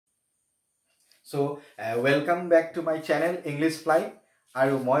Welcome back to my channel English Flight.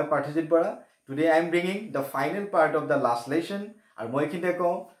 Aru moi Parthijit Bora. Today I am bringing the final part of the last lesson. Aru moi kinte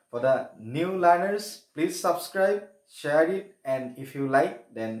ko for the new learners, please subscribe, share it, and if you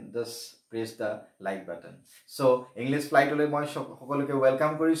like, then just press the like button. So English Flight ole moi hokoloke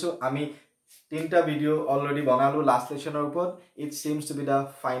welcome korisu. Ami tinta video already banalu last lesson upor. It seems to be the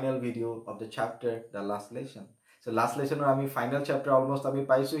final video of the chapter, the last lesson. So last lesson or final chapter almost ami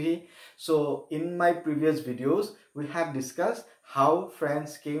paisuhi. So in my previous videos we have discussed how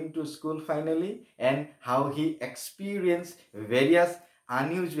Franz came to school finally and how he experienced various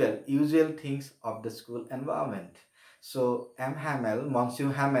usual things of the school environment. So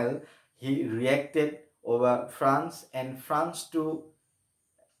Monsieur Hamel, he reacted over Franz and Franz to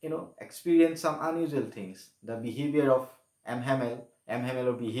experience some unusual things. The behavior of Hamel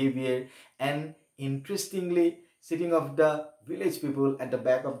behavior, and interestingly, sitting of the village people at the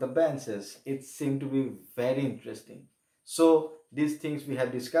back of the benches. It seemed to be very interesting. So these things we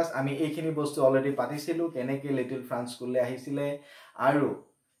have discussed. I mean, ekhini bostu already patisilu keneke little Franz school le ahisile aru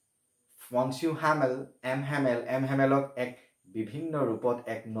Monsieur Hamel Hamelok ek bibhinno rupot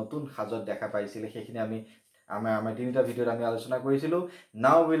ek notun khajot dekha paisile hekhini ami amar tinita video ami alochona korisilu.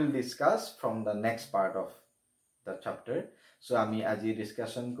 Now we'll discuss from the next part of the chapter. So ami aji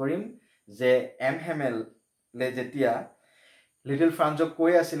discussion korim je Hamel le jetia little Franzok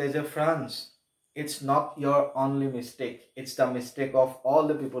koi asile je Franz, it's not your only mistake, it's the mistake of all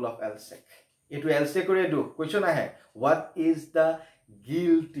the people of AHSEC. It will AHSEC kore do question ahe, what is the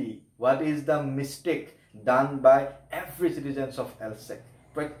guilty, what is the mistake done by every citizens of AHSEC?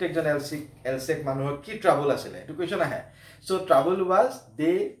 Protekjon AHSEC manuhor ki trouble asile to question ahe. So trouble was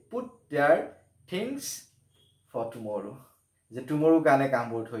they put their things for tomorrow. যে tomorrow কানে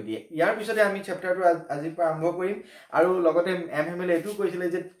কামবোৰ থৈ দিয়ে। ইয়াৰ পিছতে আমি চ্যাপ্টাৰটো আজি পৰা আৰম্ভ কৰিম আৰু লগতে এমহেমেল এটো কৈছিলে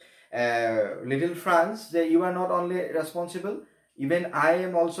যে little Franz যে you are not only responsible, even I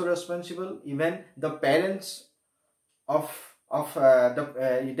am also responsible, even the parents of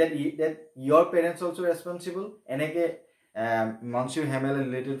that your parents also responsible. এনেকে Monsieur Hamel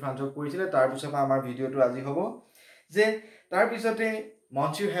little Franz কৈছিলে। তাৰ পিছতে আমাৰ ভিডিওটো আজি হ'ব যে তাৰ পিছতে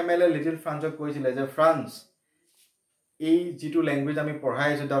Monsieur Hamel little Franz কৈছিলে যে Franz এই যেটো ল্যাঙ্গুয়েজ আমি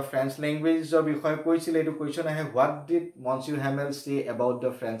পঢ়াইছো the French language ৰ বিষয় কৈছিলে। এটো কোৱেশ্চন আহে, what did Monsieur Hamel say about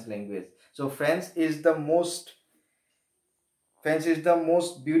the French language? So French is the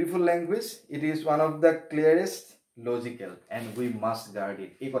most beautiful language. It is one of the clearest, logical, and we must guard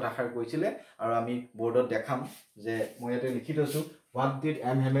it. এই কথাষাৰ কৈছিলে আৰু আমি বোৰ্ডত দেখাম যে মই ইয়াতে লিখি থৈছো, what did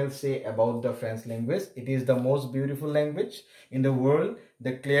Hamel say about the French language? It is the most beautiful language in the world,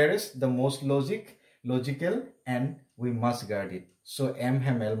 the clearest, the most logical, and we must guard it. So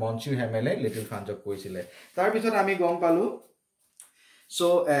Monsieur Hamel little Franzok কৈছিলে। তাৰ পিছত আমি গম পালো so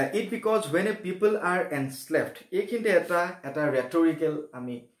it because when a people are enslaved, এইখিনতে এটা rhetorical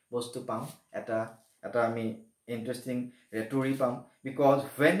আমি বস্তু পাম, এটা আমি interesting rhetoric পাম, because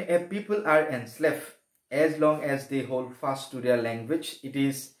when a people are enslaved, as long as they hold fast to their language, it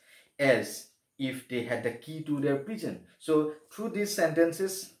is as if they had the key to their prison. So through these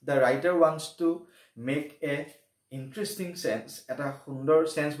sentences the writer wants to make a interesting sense, eta sundor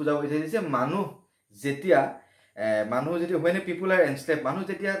sense bujabo je manu jetia when a people are enslaved, manu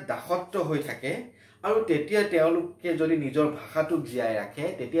jetia dakhotto hoi thake aru tetia teoluke jodi nijor bhasha tu jiai rakhe,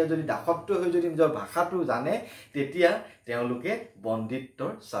 tetia jodi dakhotto hoi jodi nijor bhasha tu jane, tetia teoluke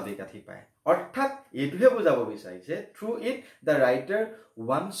bondittor sabikathi paয়। অর্থাৎ এটোহে বুজাব বিচাৰিছে, through it the writer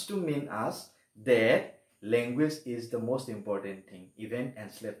wants to mean us that language is the most important thing, even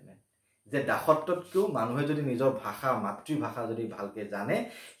enslavement. যে দাসত্বতকো মানুহে যদি নিজৰ ভাষা মাতৃভাষা যদি ভালকে জানে,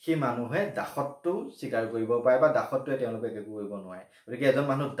 সেই মানুহে দাসত্বও স্বীকাৰ কৰিব পাৰে বা দাসত্বই তেওঁলোকে একো কৰিব নোৱাৰে। গতিকে এজন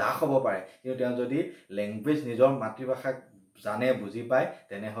মানুহ দাস হ'ব পাৰে, কিন্তু তেওঁ যদি ল্যাঙ্গুৱেজ নিজৰ মাতৃভাষা জানে বুজি পায়,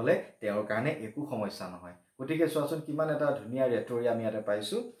 তেনেহলে তেওঁৰ কাৰণে একো সমস্যা নহয়। গতিকে চোৱাচোন কিমান এটা ধুনীয়া ৰেটৰি আমি ইয়াতে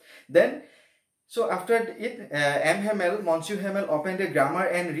পাইছো। Then so after it Monsieur Hamel opened a grammar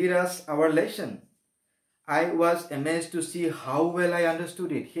and read us our lesson. I was amazed to see how well I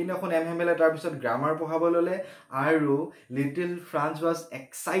understood it. Hinokon Hamel tar pisot grammar pohabolole aru little Franz was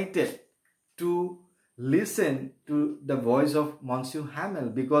excited to listen to the voice of Monsieur Hamel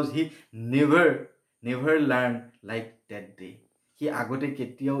because he never learned like that day. He agote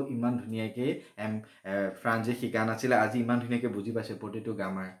ketiao iman dhuniyake Franz e hika nasile, aji iman dhuniyake buji paise potato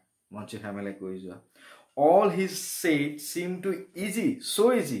grammar Monsieur Hamel e koi joa. All he said seemed to so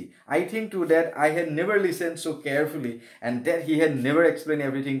easy. I think to that I had never listened so carefully, and that he had never explained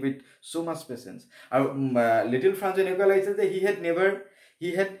everything with so much patience. Little Franz said that he had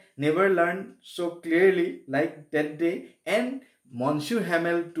never learned so clearly like that day, and Monsieur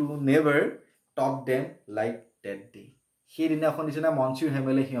Hamel too never taught them like that day. সেই দিনাখন নিচিনা মনসিউ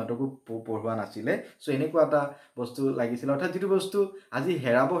হেমেলে সিহঁতকো পঢ়োৱা নাছিলে so এনেকুৱা এটা বস্তু লাগিছিল অৰ্থাৎ যেটো বস্তু আজি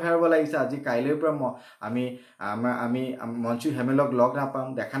হেৰাব লাগিছে আজি কাইলৈৰ পৰা আমি মনসিউ হেমেলক লগ নাপাম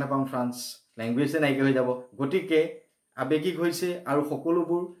দেখা নাপাম ফ্ৰান্স ল্যাঙ্গুৱেজে নাইকিয়া হৈ যাব গতিকে আবেগিক হৈছে আৰু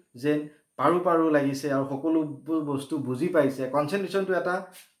সকলোবোৰ যেন পাৰু লাগিছে আৰু সকলোবোৰ বস্তু বুজি পাইছে কনসেন্ট্ৰেশনটো এটা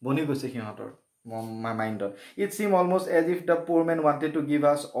বনি গৈছে সিহঁতৰ মাইন্ডত it seemed almost as if the poor man wanted to give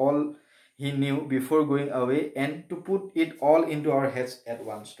us all he knew before going away and to put it all into our heads at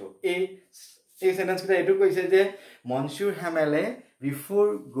one stroke. A sentence kita etu koise je Monsieur Hamele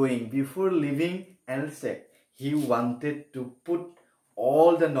before leaving AHSEC he wanted to put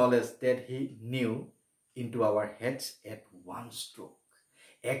all the knowledge that he knew into our heads at one stroke.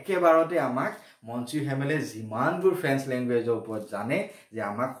 একেবাৰতে আমাক মনসিউ হেমেলে জিমানবোৰ French ল্যাঙ্গুৱেজৰ ওপৰত জানে যে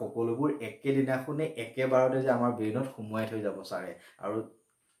আমাক সকলোবোৰ একেদিনাখনে একেবাৰতে যে আমাৰ ব্ৰেইনত সুমুৱাই থৈ যাব সাৰে আৰু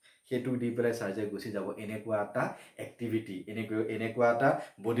হেতু দি পেলাই সাৰ্জে গুছি যাব এনেকুৱা এটা এক্টিভিটি এনেকুৱা এটা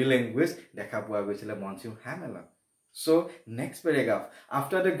বডি ল্যাঙ্গুৱেজ দেখা পোৱা গৈছিল মনসিউ হেমেলে So next paragraph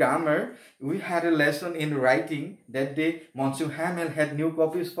after the grammar we had a lesson in writing that day Monsieur Hamel had new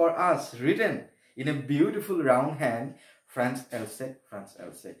copies for us written in a beautiful round hand France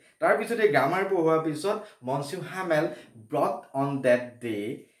AHSEC tar pisote grammar pohua pisot Monsieur Hamel brought on that day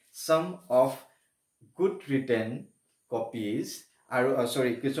some of good written copies aru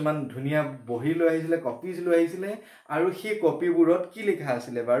sorry কিছুমান ধুনিয়া বহি লৈ আহিছিলে copies লৈ আহিছিলে আৰু সেই কপিবোৰত কি লিখা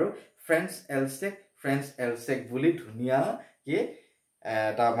আছিল বাৰো France AHSEC বুলি ধুনিয়া কে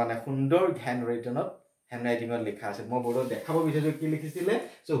তা মানে সুন্দৰ handwritingত লিখা আছে মই বৰ্ড দেখাব বিচাৰিছো কি লিখিছিলে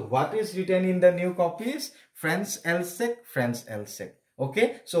so what is written in the new copies France AHSEC okay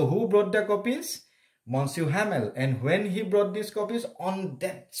so who brought the copies Monsieur Hamel and when he brought these copies on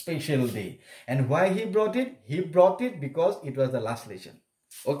that special day and why he brought it because it was the last lesson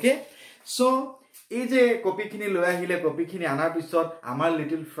okay so এই যে কপিখিনি লৈ আহিলে কপিখিনি আনাৰ পিছত আমাৰ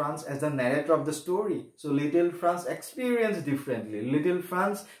little France as the narrator of the story so little France experienced differently little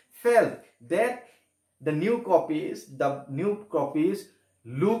France felt that the new copies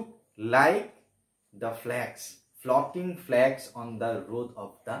look like the flags floating flags on the road of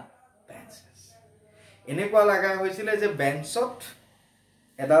the benches এনেকুৱা লাগা হৈছিল যে বেঞ্চত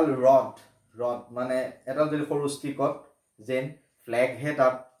এডাল road মানে এডাল যদি সৰু ষ্টিকত যেন ফ্ল্যাগ হে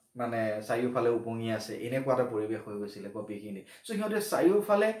তাত মানে চাৰিওফালে উপঙি আছে এনেকুৱা এটা পৰিবেশ হৈ গৈছিল কপিখিনি সো সিহঁতে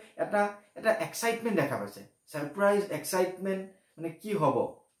চাৰিওফালে এটা এক্সাইটমেন্ট দেখা পাইছে সাৰপ্ৰাইজ এক্সাইটমেন্ট মানে কি হ'ব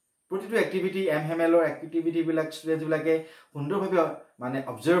প্ৰতিটো এক্টিভিটি এমহেমেলৰ এক্টিভিটি বিলাক ষ্টুডেন্টস বিলাকে সুন্দৰভাৱে মানে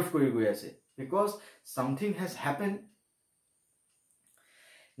অবজাৰ্ভ কৰি গৈ আছে because something has happened.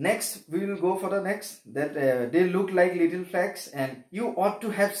 Next we will go for the next that they look like little flags and you ought to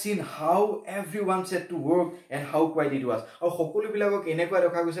have seen how everyone set to work and how quiet it was আৰু সকলো বিলাকক এনেকুৱা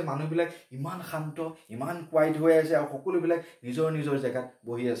দেখা গৈছে মানুহ বিলাক ইমান শান্ত ইমান quiet হৈ আছে আৰু সকলো বিলাক নিজৰ জায়গাত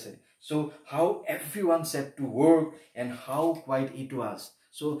বহি আছে so how everyone set to work and how quiet it was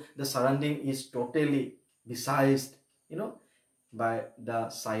so the surrounding is totally besieged by the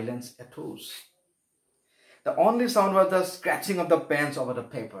silence ethos the only sound was the scratching of the pens over the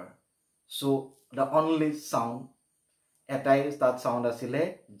paper so the only sound that sound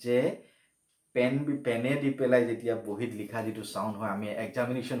asile je pene di pelai jetia bohit likha jitu sound hoy ami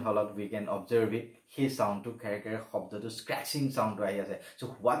examination hall we can observe it he sound to character shobdo to scratching sound ahi ase so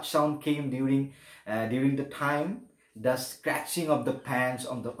what sound came during the time the scratching of the pens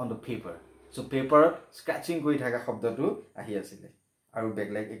on the paper so paper scratching koi thaka shobdo tu ahi asile aru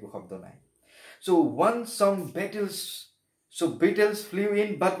beglek eku shobdo nai so once some beetles flew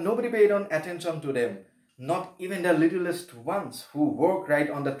in but nobody paid on attention to them not even the littlest ones who worked right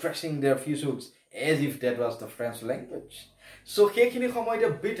on the tracing their fusils as if that was the French language so hekhini samoy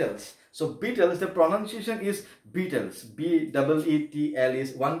the beetles so beetles the pronunciation is beetles B-E-E-T-L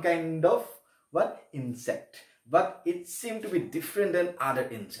is one kind of insect but it seemed to be different than other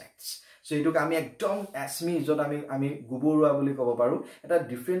insects so etuk ami ekdom asmi jot ami guborua boli kobo paru eta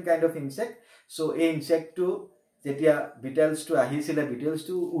different kind of insect so a insect to jetia beetles to ahisile beetles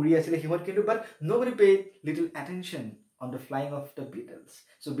to uri asile himot kintu but nobody paid little attention on the flying of the beetles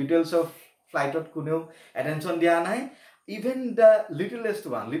so beetles of flight ot kuneu attention dia nai even the littlest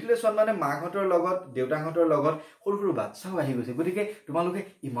one mane maghotor logot deutanghotor logot horu batcha ahi goise gotike tumaluke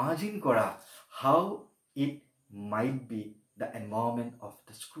imagine kora how it might be the environment of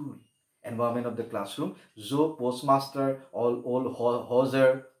the school environment of the classroom jo postmaster all hoser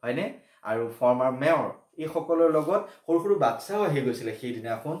haine aru former mayor এই সকলৰ লগত সৰু বাচ্চা আহি গৈছিল সেই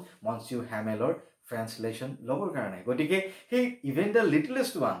দিনাখন মনসিউ হেমেলৰ translation লবৰ কাৰণে গটিকে হে ইভেন দ্য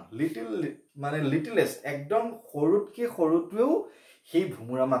লিটলষ্ট ওয়ান লিটলষ্ট একদম সৰুতকে সৰুটোও সেই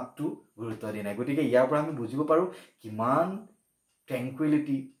ভুমুৰা মাতটো গুৰুত্ব দিয়া নাই গতিকে ইয়াৰ পৰা আমি বুজিব পাৰো কিমান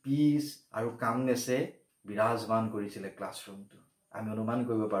ট্ৰেংকুইলিটি পিচ আৰু কামনেছে বিৰাজমান কৰিছিলে ক্লাছৰুমটো আমি অনুমান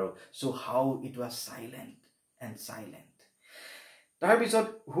কৰিব পাৰো so how it was silent তাৰ পিছত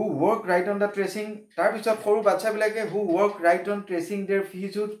who work right on the tracing তাৰ পিছত সৰু বাচ্চা বিলাকে who work right on tracing their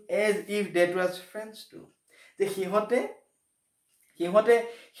features as if that was friends too তে সিহঁতে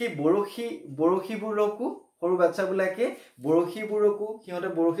সেই বৰশীবোৰকো সৰু বাচ্চা বিলাকে বৰশীবোৰকো সিহঁতে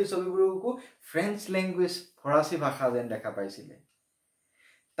বৰশী ছবিবোৰকো ফ্ৰেঞ্চ ল্যাঙ্গুৱেজ ফৰাসী ভাষা যেন দেখা পাইছিলে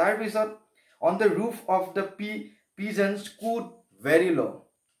তাৰ পিছত on the roof of the pigeons could very low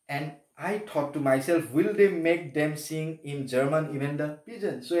and I thought to myself will they make them sing in German even the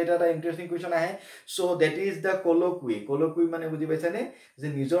pigeons so এটা interesting question আহে so that is the colloquy মানে বুজি পাইছানে যে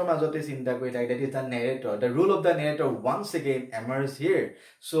নিজৰ মাজতে চিন্তা কৰি থাকে that is the narrator the role of the narrator once again emerges here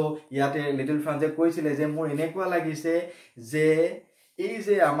so ইয়াতে লিটল ফ্ৰান্সে কৈছিলে যে মোৰ এনেকুৱা লাগিছে যে এই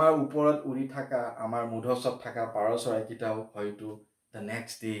যে আমাৰ ওপৰত উৰি থকা আমাৰ মুধচত থকা পাৰচৰাইকিটাও হয়তো the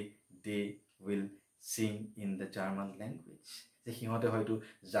next day they will sing in the German language যে সিহঁতে হয়তো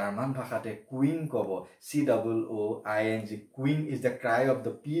জাৰ্মান ভাষাতে কুইং কব COOING cooing is the cry of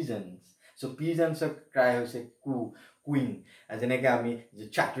the pigeons so pigeons cry হৈছে কুইং যেনেকৈ আমি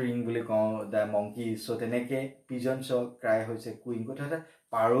chattering বুলি কওঁ the monkeys so তেনেকৈ pigeons cry হৈছে কুইং কথাটা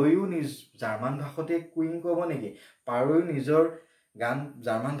পাৰয়ো জাৰ্মান ভাষাতে কুইং কব নেকি পাৰয়ো নিজৰ গান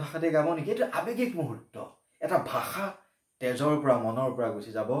জাৰ্মান ভাষাতে গাব নেকি এটা আবেগিক মুহূৰ্ত এটা ভাষা তেজৰ পৰা মনৰ পৰা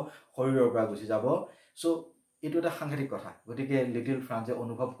গুচি যাব শৰীৰৰ পৰা গুচি যাব সো এটো এটা সাংঘাতিক কথা গতিকে লিটল ফ্ৰান্সে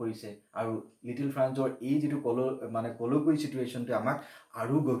অনুভৱ কৰিছে আৰু লিটল ফ্ৰান্সৰ এই যেটো কলোকুই সিচুৱেশনটো আমাক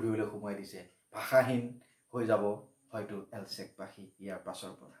আৰু গভীৰলৈ সোমাই দিছে ভাষাহীন হৈ যাব হয়তো এলসেক পাখি ইয়াৰ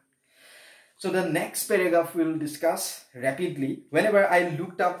পাছৰ পৰা So the next paragraph we'll discuss rapidly. Whenever I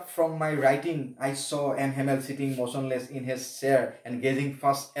looked up from my writing, I saw M. Hamel sitting motionless in his chair and gazing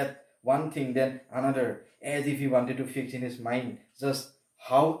first at one thing then another, as if he wanted to fix in his mind just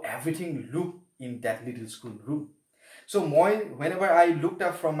how everything looked in that little school room. So whenever I looked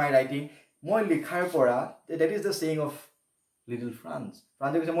up from my writing, moi likhar pora, that is the saying of little Franz.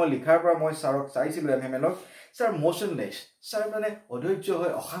 Franz কৈছে মই লিখাৰ পৰা মই সাৰক চাইছিলো এমএমএলক sir motionless sir মানে অধৈৰ্য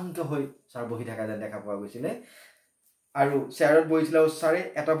হৈ অশান্ত হৈ স্যাৰ বহি থকা যেন দেখা পোৱা গৈছিলে আৰু স্যাৰত বহিছিল আৰু স্যাৰে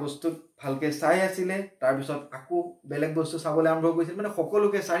এটা বস্তু ভালকে চাই আছিল তাৰ পিছত আকো বেলেগ বস্তু চাবলৈ আৰম্ভ কৰিছিল মানে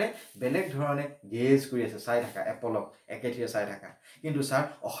সকলোকে স্যাৰে বেলেগ ধৰণে গেজ কৰি আছে চাই থকা এপলক একেঠিয়ে চাই থকা কিন্তু স্যাৰ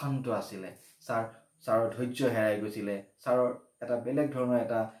অশান্ত আছিল স্যাৰৰ ধৈৰ্য হেৰাই গৈছিল স্যাৰৰ এটা বেলেগ ধৰণৰ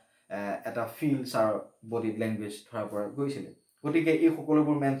এটা ফিল স্যাৰ বডি ল্যাঙ্গুৱেজ ধৰা পৰা গৈছিল গতিকে এই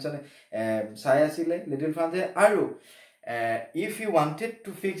সকলোবোৰ মেনচন চাই আছিল লিটল ফ্ৰান্সে আৰু if he wanted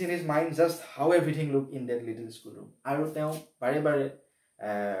to fix in his mind just how everything looked in that little school room আৰু তেওঁ বাৰে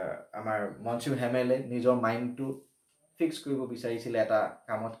আমাৰ মনচু হেমেলে নিজৰ মাইন্ডটো ফিক্স কৰিব বিচাৰিছিল এটা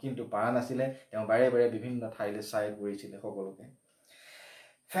কামত কিন্তু পাৰা নাছিল তেওঁ বাৰে বিভিন্ন ঠাইলৈ চাই গৈছিল সকলোকে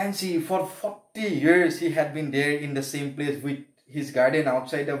fancy for 40 years he had been there in the same place with his garden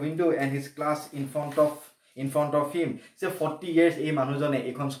outside the window and his class in front of him so 40 years এই মানুহজনে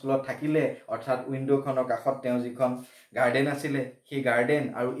এখন স্কুলত থাকিলে অৰ্থাৎ উইন্ডোখনৰ কাষত তেওঁ যিখন গাৰ্ডেন আছিল সেই গাৰ্ডেন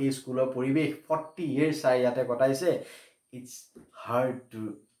আৰু এই স্কুলৰ পৰিবেশ 40 years চাই ইয়াতে কটাইছে it's hard to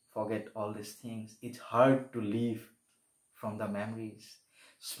forget all these things it's hard to leave from the memories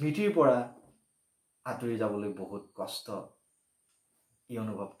স্মৃতিৰ পৰা আঁতৰি যাবলৈ বহুত কষ্ট এই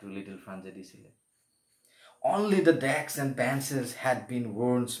অনুভৱটো লিটল ফ্ৰান্সে দিছিল Only the decks and benches had been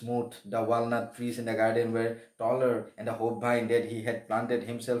worn smooth. The walnut trees in the garden were taller, and the hopvine that he had planted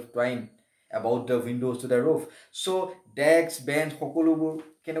himself twined about the windows to the roof. So decks, bench, hokolubur,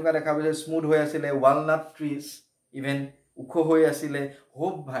 kenuka dekha paise smooth hoy asile. Walnut trees, even ukho hoy asile.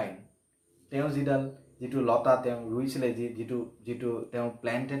 Hopvine, teo jidal jitu lota teo ruisile jitu teo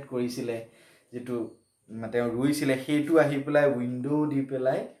planted korisile jitu teo ruisile hetu ahi pelai window di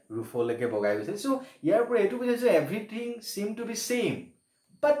pelai roofoleke bogai গৈছিল so ইয়াৰ পৰা এটো বুজাইছে everything seemed to be same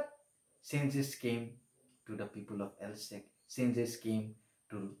but changes came to the people of AHSEC changes came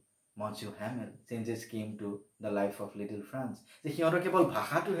to Monsieur Hamel changes came to the life of little France যে হিহঁতৰ কেৱল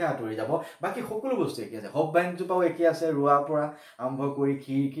ভাষাটো হে আতৰি যাব বাকি সকলো বস্তু একে আছে হব বাইন জুপাও একে আছে ৰুৱা পৰা আৰম্ভ কৰি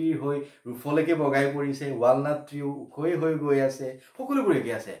খিৰকি হৈ ৰূফলৈকে বগাই পৰিছে ওয়ালনাট ট্ৰিও হৈ গৈ আছে সকলোবোৰ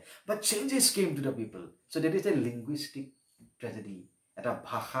একে আছে but changes came to the people so that is a linguistic tragedy এটা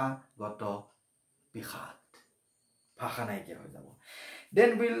ভাষাগত বিঘাত ভাষা নাইকিয়া হৈ যাব then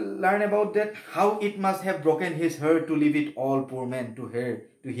we'll learn about that how it must have broken his heart to leave it all poor man to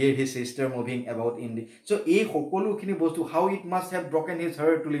hear his sister moving about in the so এই সকলোখিনি বস্তু how it must have broken his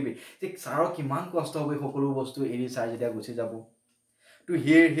heart to leave it যে সাৰ কিমান কষ্ট হবে সকলো বস্তু এৰি চাই যেতিয়া গুছি যাব to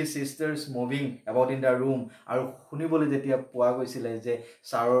hear his sisters moving about in the room আৰু শুনিবলৈ যেতিয়া পোৱা গৈছিল যে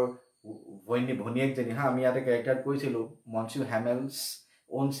ছাৰৰ ভনীয়েক জনী হা আমি ইয়াতে ক্যাৰেক্টাৰ কৈছিলো মনসিউ হ্যামেলছ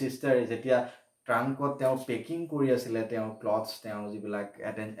own sister যেতিয়া ট্ৰাংকত তেওঁ পেকিং কৰি আছিল তেওঁ ক্লথছ তেওঁ যিবিলাক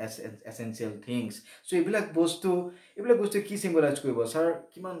এসেনশিয়াল থিংস সো এইবিলাক বস্তু কি সিম্বলাইজ কৰিব স্যাৰ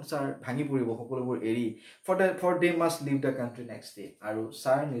কিমান স্যাৰ ভাঙি পৰিব সকলোবোৰ এৰি for they must leave the country next day আৰু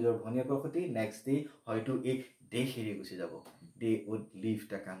স্যাৰ নিজৰ ভনীয়েকৰ সৈতে next day হয়তো এক দেশ এৰি গুচি যাব they would leave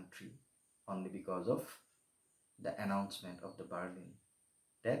the country only because of the announcement of the Berlin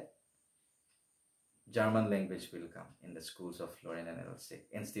that German language will come in the schools of Lorraine and AHSEC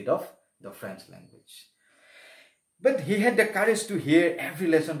instead of the French language. But he had the courage to hear every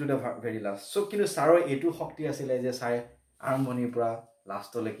lesson to the very last. So, kino saro etu shakti asile je sare arambhonir pura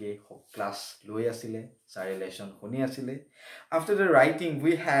last leke class loi asile, sare lesson huni asile. After the writing,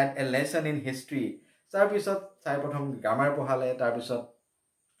 we had a lesson in history. Sar pisot sare prothom grammar pohale, tar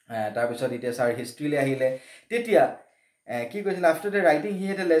pisot ite sare history le ahile. Tetia কি কৈছিল after the writing he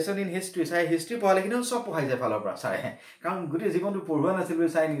had a lesson in history sai history পঢ়ালে কিন্তু সব পঢ়াই যায় ফালৰ পৰা চাই কাৰণ গুটি জীৱনটো পঢ়ুৱা নাছিল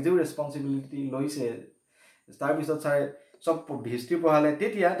চাই নিজেও ৰেসপন্সিবিলিটি লৈছে তাৰ পিছত চাই সব হিষ্ট্ৰী পঢ়ালে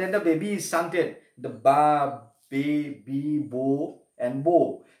তেতিয়া then the baby is chanted the ba baby bo and bo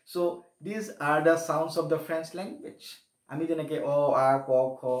so these are the sounds of the French language আমি যেনেকৈ অ আ ক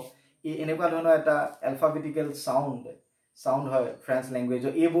খ এই এনেকুৱা ধৰণৰ এটা alphabetical sound হয় French language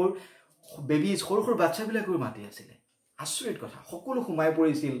এইবোৰ বেবি সৰু বাচ্চাবিলাকৰ মাতি আছিল আচৰিত কথা সকলো ঘুমাই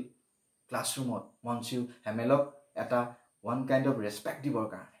পৰিছিল ক্লাছৰুমত মনসিউ হ্যামেলক এটা ওয়ান কাইন্ড অফ ৰেসপেক্ট দিবৰ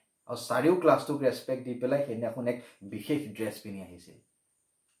কাৰণে আৰু চাৰিও ক্লাছটোক ৰেসপেক্ট দি পেলাই হেদিনাখন এক বিশেষ ড্ৰেছ পিনি আহিছিল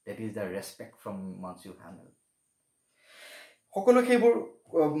that is the respect from মনসিউ Hamel সকলো সেইবোৰ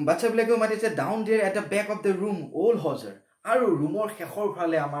বাচ্চাবিলাকেও মাতিছে down there at the back of the room old hauser আৰু ৰুমৰ শেষৰ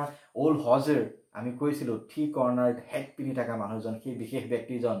ফালে আমাৰ old hauser আমি কৈছিলো ঠিক কৰ্নাৰত হেড পিনি থকা মানুহজন সেই বিশেষ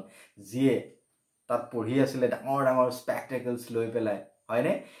ব্যক্তিজন যিয়ে তাত পঢ়ি আছিল ডাঙৰ স্পেক্টাকলস লৈ পেলাই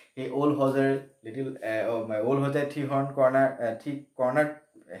হয়নে এই ওল্ড হজাৰ লিটল ওল্ড হজাৰ ঠিক কৰ্নাৰ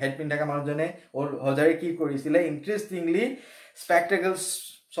হেড পিন থকা মানুহজনে ওল্ড হজাৰে কি কৰিছিল ইন্টাৰেষ্টিংলি স্পেক্টাকলস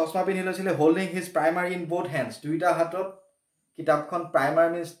চশমা পিন্ধি লৈছিল holding his primer in both hands দুইটা হাতত কিতাপখন primer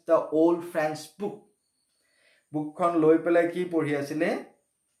means the old French বুকখন লৈ পেলাই কি পঢ়ি আছিল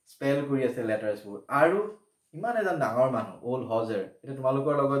স্পেল কৰি আছিল লেটাৰ্ছবোৰ আৰু ইমান এজন ডাঙৰ মানুহ ওল্ড হজাৰ এটা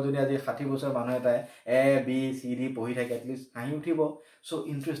তোমালোকৰ লগত যদি আজি 60 বছৰ মানুহ এটা এ বি সি ডি পঢ়ি থাকে এটলিষ্ট হাঁহি উঠিব সো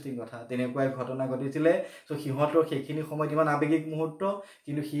ইন্টাৰেষ্টিং কথা তেনেকুৱা ঘটনা ঘটিছিল সো সিহঁতৰ সেইখিনি সময় ইমান আবেগিক মুহূৰ্ত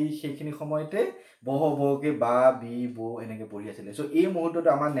কিন্তু সেইখিনি সময়তে বহকে বা বি বো এনেকৈ পঢ়ি আছিল সো এই মুহূৰ্তটো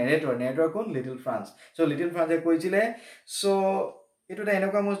আমাৰ নেৰেটৰ কোন লিটল ফ্ৰান্স সো লিটল ফ্ৰান্সে কৈছিল সো এটো এটা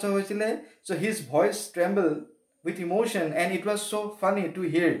এনেকুৱা মুহূৰ্ত হৈছিল so his voice ট্ৰেম্বল with emotion and it was so funny two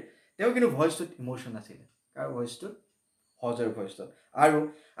হিয়াৰ তেওঁ কিন্তু ভয়েসটোত ইমোশন আছিল কাৰ ভয়েসটো হজাৰ ভয়েসটো আৰু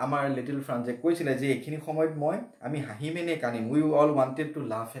আমাৰ লিটল ফ্ৰান্সে কৈছিল যে এইখিনি সময়ত আমি হাঁহিমেনে কানিম উই অল ওয়ান্টেড টু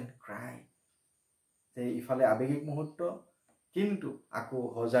লাফ এণ্ড ক্ৰাই যে ইফালে আবেগিক মুহূৰ্ত কিন্তু আকৌ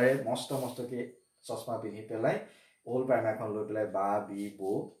হজাৰে মস্তকে চশমা পিন্ধি পেলাই ওল প্ৰাইমাৰখন লৈ পেলাই বা বি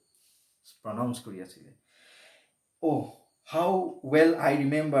বো প্ৰনাউন্স কৰি আছিল how well I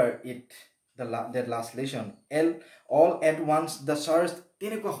remember it that last lesson all at once the stars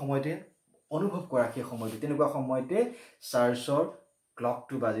তেনেকুৱা সময়তে অনুভৱ কৰা সেই সময়তে তেনেকুৱা সময়তে চাৰ্চৰ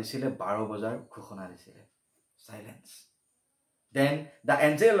ক্লকটো বাজিছিল 12 বজাৰ ঘোষণা দিছিল সাইলেন্স then the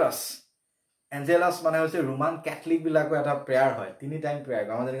angelus মানে হৈছে ৰোমান ক্যাথলিক বিলাকৰ এটা প্ৰেয়াৰ হয় 3 টাইম প্ৰেয়াৰ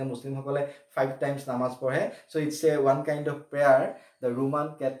গাঁৱৰ যেনেকৈ মুছলিম সকলে 5 টাইমছ নামাজ পঢ়ে so it's a one kind of prayer the roman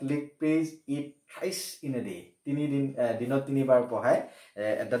catholic prays it thrice in a day দিনত 3 বাৰ পঢ়ায়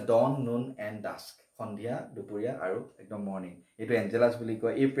at the dawn noon and dusk সন্ধিয়া দুপৰীয়া আৰু একদম মৰ্নিং এটো এঞ্জেলাস বুলি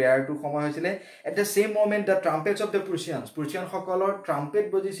কয় এই প্ৰেয়াৰটো সময় হৈছিল at the same moment the trumpets of the Prussian সকলৰ ট্ৰাম্পেট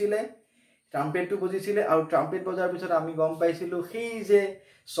বজিছিলে আৰু ট্ৰাম্পেট বজাৰ পিছত আমি গম পাইছিলো সেই যে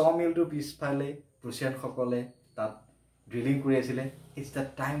সমিলটো পিছফালে প্ৰুছিয়ান সকলে তাত ড্ৰিলিং কৰি আছিল it's the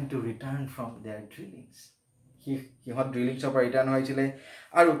time to return from their drillings কিহত ড্ৰিলিংছৰ পৰা ৰিটাৰ্ণ হৈছিল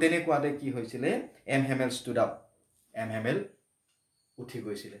আৰু তেনেকুৱাতে কি হৈছিল এম হেমেল stood up এম হেমেল উঠি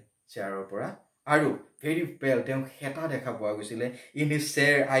গৈছিল চেয়াৰৰ পৰা আৰু very pale তেওঁ হেতা দেখা পোৱা গৈছিল in his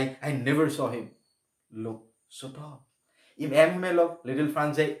chair I never saw him look so tall M হেমেলক little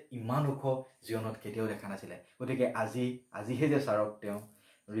ফ্ৰান্সে ইমান ওখ জীৱনত কেতিয়াও দেখা নাছিল গতিকে আজিহে যে ছাৰক তেওঁ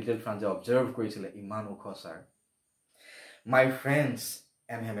লিটল ফ্ৰান্সে অবজাৰ্ভ কৰিছিল ইমান ওখ ছাৰ my friends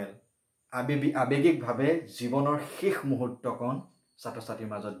এম হেমেল আবেগিকভাৱে জীৱনৰ শেষ মুহূৰ্তকণ ছাত্ৰ-ছাত্ৰীৰ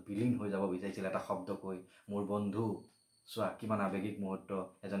মাজত বিলীন হৈ যাব বিচাৰিছিল এটা শব্দ কৈ মোৰ বন্ধু সোৱা কিমান আবেগিক মুহূৰ্ত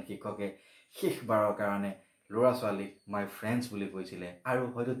এজন শিক্ষকে শেষবাৰৰ কাৰণে ল'ৰা ছোৱালীক মাই ফ্ৰেণ্ডছ বুলি কৈছিলে আৰু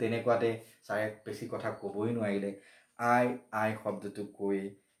হয়তো তেনেকুৱাতে ছাৰে বেছি কথা ক'বই নোৱাৰিলে I শব্দটো কৈ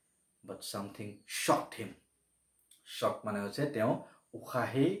but something shocked him. Shock মানে হৈছে তেওঁ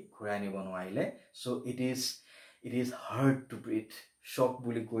উখাহে ঘূৰাই নিব নোৱাৰিলে. So it is hard to breathe. Shock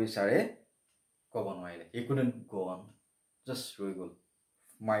বুলি কৈ সাৰে ক'ব নোৱাৰিলে. He couldn't go on. Just ৰৈ গ'ল.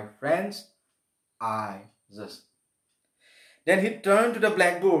 My friends, I just. Then he turned to the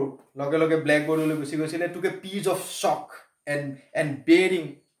blackboard. লগে লগে blackboard লৈ গুচি গৈছিলে, took a piece of chalk and bearing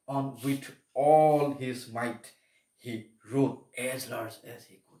on with all his might. He wrote as large as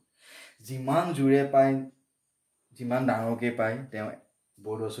he could. যিমান জোৰে পায়, যিমান ডাঙৰকে পায়, তেওঁ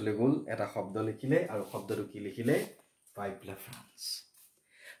বৰ্ডৰ ওচৰলৈ গ'ল, এটা শব্দ লিখিলে আৰু শব্দটো কি লিখিলে? Vive la France.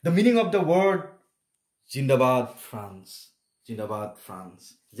 The meaning of the word Zindabad France. Zindabad France.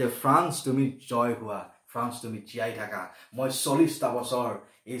 যে ফ্ৰান্স তুমি জয় হোৱা, ফ্ৰান্স তুমি জীয়াই থাকা. মই 40টা বছৰ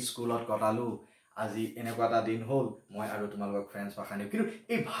এই স্কুলত কটালো, আজি এনেকুৱা এটা দিন হ'ল, মই আৰু তোমালোকক ফ্ৰেঞ্চ ভাষা নিওঁ. কিন্তু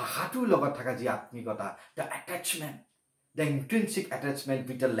এই ভাষাটোৰ লগত থকা যি আত্মিকতা, the attachment, the intrinsic attachment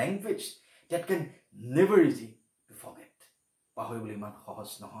with the language that can never easy to forget. পাহৰিবলৈ ইমান সহজ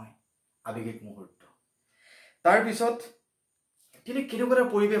নহয়, আবেগিক মুহূৰ্ত. তাৰপিছত তিনি কেনেকুৱা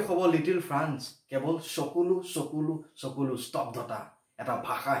পৰিৱেশ হ'ব লিটিল ফ্ৰান্স? কেৱল চকুলো চকুলো চকুলো স্তব্ধতা, এটা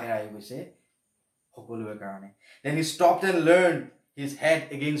ভাষা হেৰাই গৈছে সকলোৰে কাৰণে. Then he stopped and leaned his head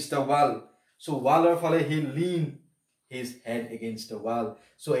against the wall. So wallৰ ফালে he leaned his head against the wall.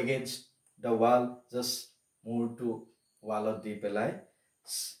 So against the wall, just মূৰটো ৱালত দি পেলাই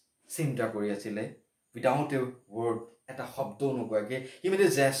চিন্তা কৰি আছিলে, without a word, এটা শব্দ নোকোৱাকে. He made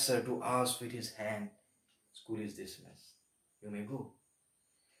a gesture to ask with his hand, school is dismissed. You may go.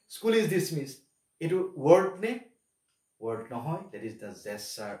 School is dismissed. It word ne? Word নহয়. That is the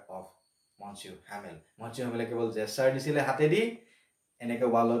gesture of Monsieur Hamel. Monsieur Hamel কেৱল gesture দিছিলে হাতে দি, এনেকে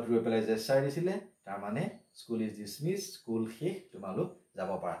ৱালত ৰৈ পেলাই gesture দিছিলে. তাৰ মানে school is dismissed, school শেষ, তোমালোক যাব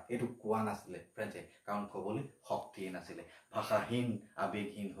পাৰা. এইটো কোৱা নাছিলে ফ্ৰেঞ্চে, কাৰণ ক'বলৈ শক্তি নাছিলে. ভাষাহীন,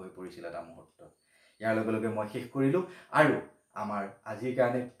 আবেগহীন হৈ পৰিছিল এটা মুহূৰ্ত. ইয়াৰ লগে লগে মই শেষ কৰিলোঁ. আৰু আমাৰ আজিৰ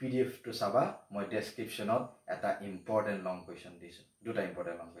কাৰণে পিডিএফটো চাবা, মই ডেছক্ৰিপশ্যনত এটা ইম্পৰ্টেণ্ট লং কুৱেশ্যন দিছোঁ, দুটা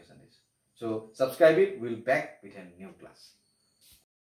ইম্পৰ্টেণ্ট লং কুৱেশ্যন দিছোঁ. So subscribe it, we'll back with a new class.